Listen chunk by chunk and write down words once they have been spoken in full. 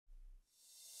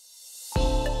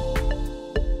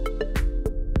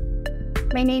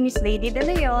My name is Lady De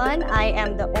Leon. I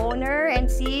am the owner and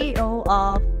CEO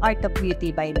of Art of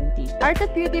Beauty by Lady. Art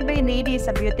of Beauty by Lady is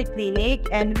a beauty clinic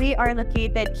and we are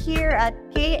located here at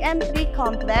KM3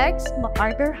 Complex,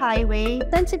 MacArthur Highway,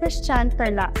 San Sebastian,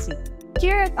 Tarlac City.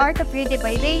 Here at Art of Beauty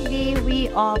by Lady, we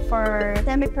offer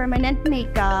semi-permanent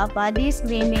makeup, body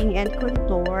slimming and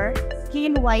contour,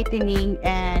 skin whitening,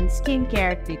 and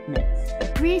skincare treatments.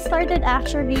 We started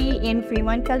actually in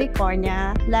Fremont,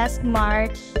 California last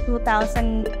March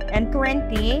 2020,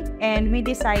 and we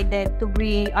decided to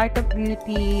bring Art of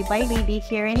Beauty by Lady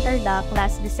here in Tarlac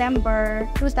last December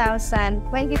 2023.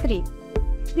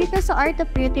 Dito sa Art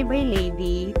of Beauty by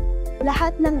Lady,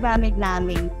 lahat ng gamit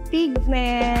namin,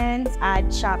 pigments at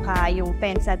saka yung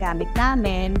pens na gamit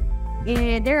namin,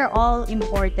 they're all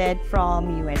imported from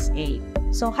USA.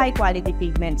 So high quality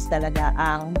pigments talaga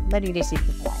ang marireceive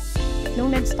ko.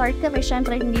 Nung nag-start kami,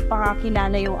 syempre hindi pa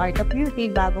kakilala yung Art of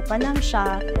Beauty, bago pa lang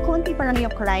siya. Konti pa lang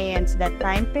yung clients that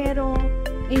time, pero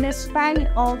in a span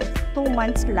of 2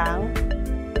 months lang,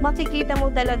 makikita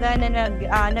mo talaga na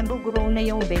nag-grow na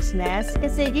yung business.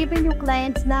 Kasi even yung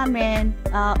clients namin,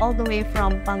 all the way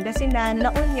from Pangasinan,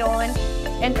 La Union,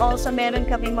 and also meron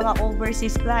kaming mga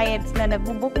overseas clients na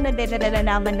nag-book na dinadala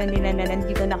naman na nila na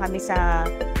nandito na kami sa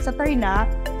Tarlac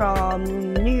from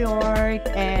New York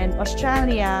and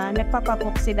Australia.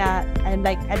 Nagpapabook sila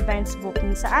like advance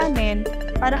booking sa amin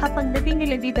para kapag dating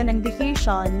nila dito ng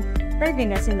vacation, ready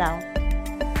na sila.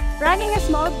 Running a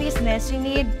small business, you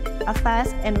need a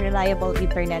fast and reliable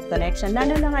internet connection.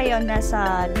 Lalo na ngayon,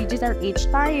 nasa digital age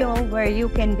tayo where you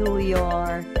can do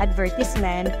your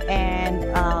advertisement and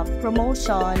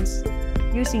promotions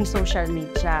using social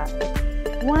media.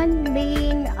 One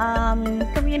main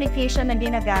communication na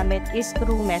ginagamit is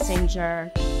through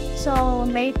Messenger. So,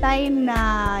 may time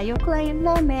na yung client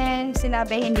namin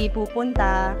sinabi hindi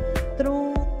pupunta,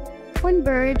 through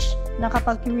Converge,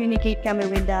 nakapag-communicate kami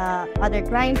with the other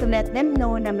client to let them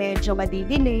know na medyo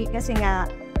madidelay kasi nga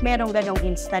merong ganong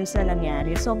instance na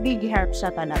nangyari. So, big help siya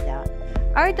talaga.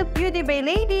 Art of Beauty by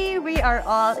Lady, we are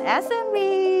all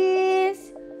SMEs!